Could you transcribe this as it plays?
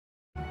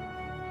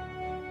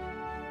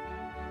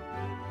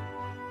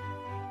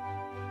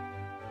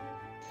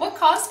What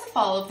caused the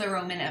fall of the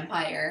Roman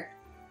Empire?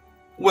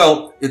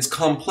 Well, it's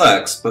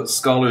complex, but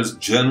scholars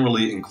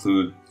generally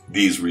include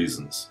these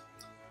reasons.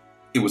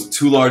 It was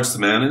too large to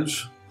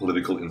manage,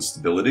 political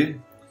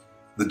instability.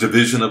 The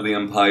division of the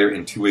empire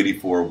in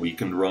 284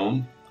 weakened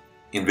Rome.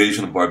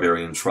 Invasion of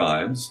barbarian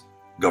tribes.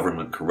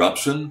 Government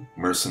corruption,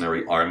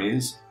 mercenary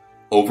armies.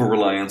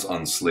 Over-reliance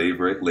on slave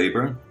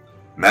labor.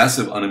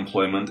 Massive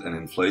unemployment and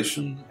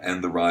inflation,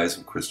 and the rise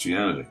of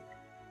Christianity.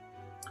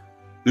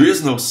 There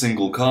is no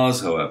single cause,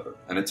 however,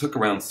 and it took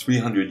around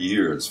 300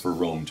 years for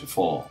Rome to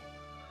fall.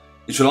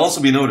 It should also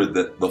be noted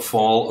that the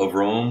fall of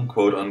Rome,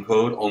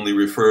 quote-unquote, only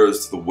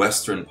refers to the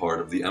western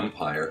part of the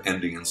empire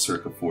ending in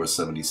circa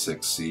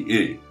 476 CE.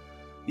 The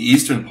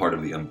eastern part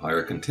of the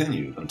empire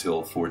continued until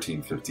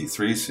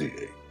 1453 CE.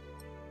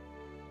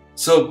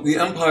 So the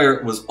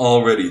empire was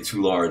already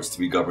too large to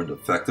be governed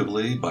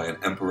effectively by an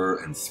emperor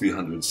and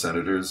 300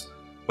 senators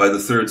by the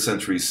 3rd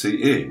century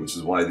CE, which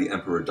is why the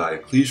emperor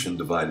Diocletian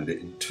divided it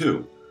in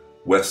two,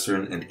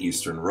 Western and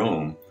Eastern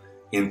Rome,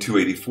 in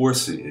 284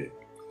 CE.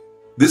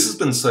 This has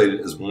been cited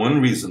as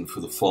one reason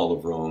for the fall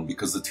of Rome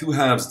because the two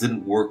halves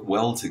didn't work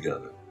well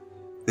together.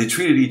 They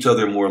treated each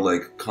other more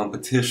like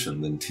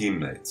competition than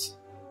teammates.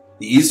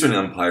 The Eastern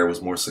Empire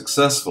was more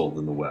successful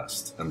than the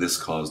West, and this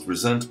caused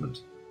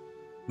resentment.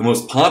 The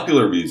most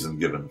popular reason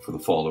given for the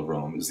fall of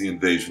Rome is the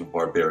invasion of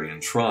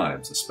barbarian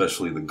tribes,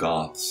 especially the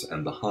Goths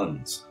and the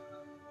Huns.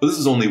 But this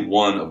is only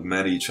one of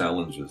many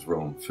challenges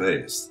Rome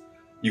faced.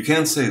 You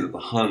can't say that the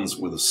Huns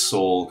were the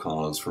sole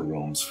cause for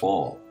Rome's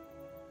fall.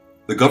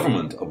 The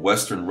government of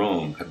Western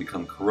Rome had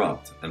become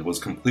corrupt and was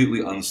completely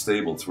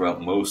unstable throughout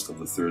most of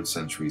the 3rd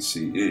century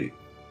CE.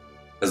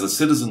 As the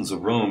citizens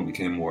of Rome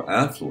became more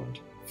affluent,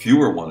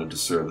 fewer wanted to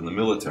serve in the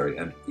military,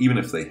 and even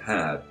if they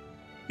had,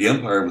 the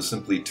empire was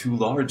simply too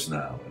large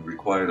now and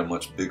required a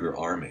much bigger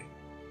army.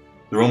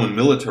 The Roman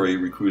military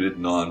recruited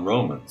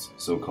non-Romans,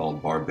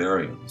 so-called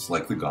barbarians,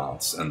 like the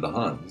Goths and the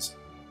Huns,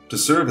 to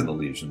serve in the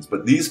legions,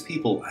 but these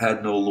people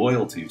had no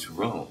loyalty to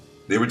Rome.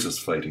 They were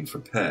just fighting for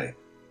pay,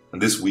 and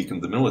this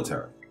weakened the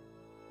military.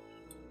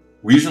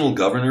 Regional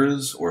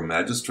governors or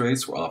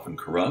magistrates were often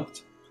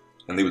corrupt,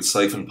 and they would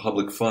siphon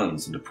public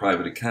funds into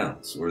private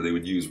accounts, or they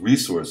would use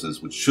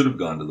resources which should have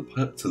gone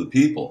to the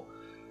people,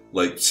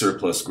 like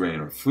surplus grain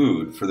or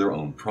food, for their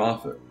own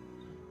profit.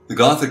 The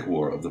Gothic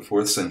War of the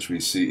 4th century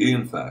CE,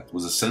 in fact,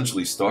 was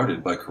essentially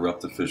started by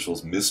corrupt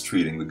officials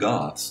mistreating the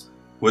Goths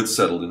who had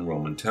settled in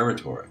Roman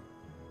territory.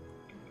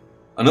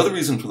 Another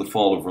reason for the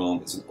fall of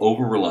Rome is an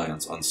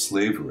over-reliance on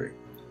slavery.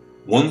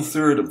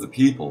 1/3 of the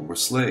people were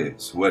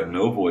slaves who had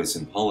no voice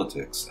in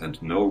politics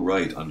and no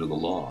right under the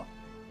law.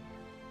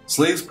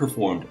 Slaves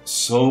performed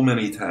so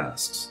many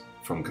tasks,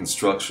 from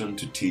construction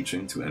to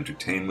teaching to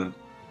entertainment,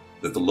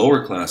 that the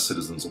lower-class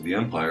citizens of the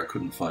empire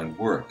couldn't find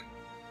work.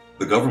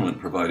 The government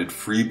provided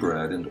free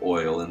bread and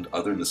oil and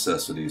other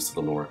necessities to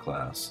the lower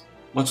class,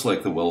 much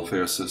like the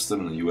welfare system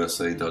in the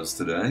USA does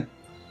today.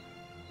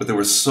 But there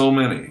were so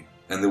many,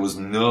 and there was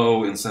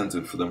no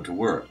incentive for them to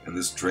work, and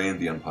this drained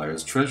the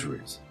empire's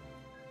treasuries.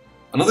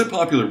 Another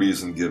popular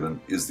reason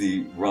given is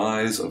the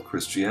rise of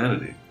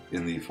Christianity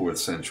in the 4th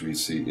century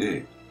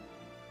CE.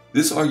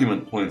 This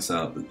argument points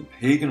out that the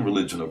pagan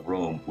religion of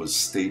Rome was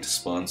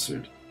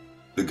state-sponsored.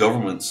 The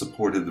government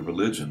supported the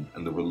religion,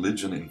 and the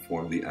religion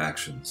informed the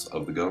actions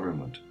of the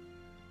government.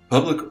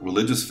 Public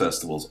religious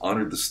festivals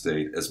honored the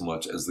state as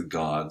much as the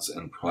gods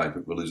and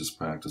private religious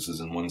practices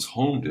in one's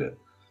home did.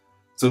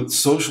 So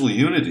social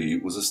unity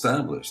was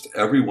established.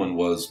 Everyone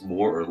was,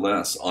 more or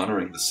less,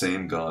 honoring the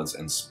same gods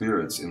and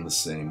spirits in the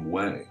same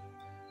way.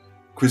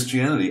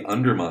 Christianity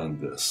undermined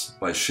this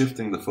by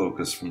shifting the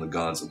focus from the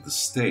gods of the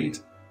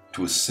state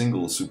to a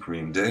single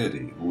supreme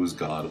deity who was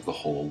God of the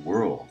whole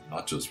world,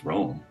 not just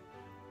Rome.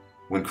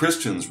 When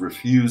Christians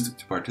refused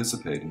to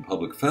participate in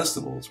public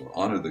festivals or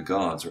honor the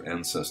gods or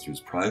ancestors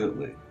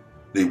privately,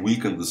 they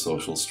weakened the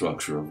social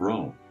structure of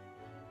Rome.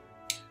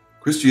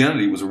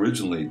 Christianity was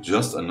originally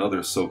just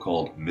another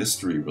so-called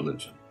mystery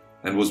religion,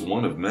 and was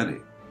one of many.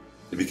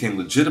 It became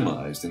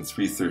legitimized in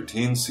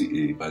 313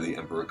 CE by the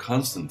Emperor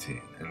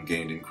Constantine and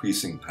gained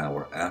increasing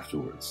power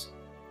afterwards.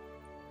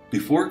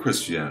 Before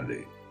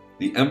Christianity,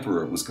 the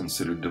emperor was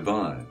considered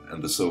divine,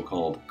 and the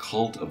so-called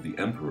cult of the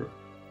emperor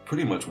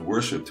pretty much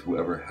worshipped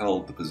whoever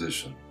held the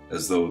position,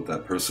 as though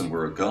that person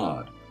were a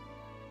god.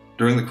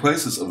 During the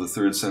crisis of the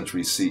 3rd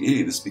century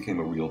CE, this became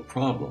a real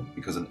problem,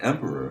 because an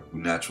emperor, who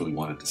naturally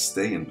wanted to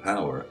stay in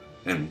power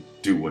and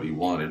do what he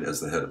wanted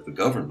as the head of the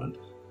government,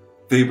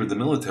 favored the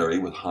military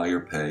with higher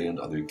pay and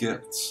other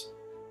gifts.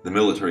 The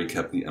military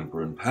kept the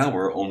emperor in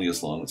power only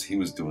as long as he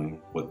was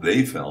doing what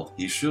they felt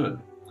he should.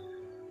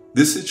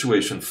 This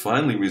situation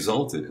finally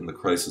resulted in the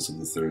crisis of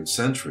the 3rd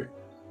century,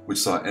 which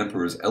saw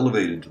emperors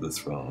elevated to the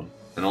throne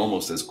and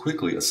almost as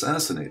quickly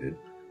assassinated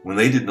when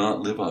they did not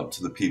live up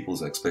to the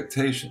people's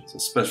expectations,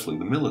 especially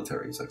the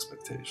military's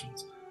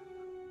expectations.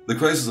 The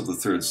crisis of the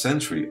 3rd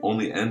century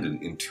only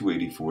ended in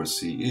 284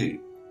 CE,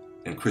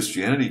 and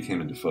Christianity came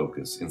into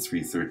focus in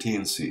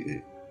 313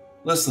 CE,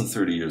 less than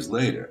 30 years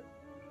later.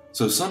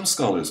 So some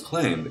scholars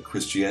claim that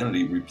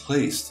Christianity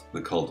replaced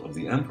the cult of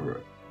the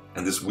emperor,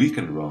 And this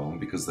weakened Rome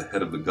because the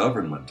head of the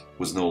government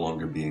was no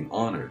longer being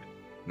honored.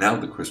 Now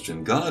the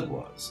Christian God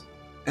was.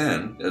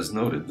 And, as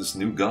noted, this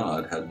new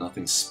God had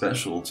nothing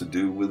special to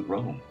do with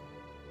Rome.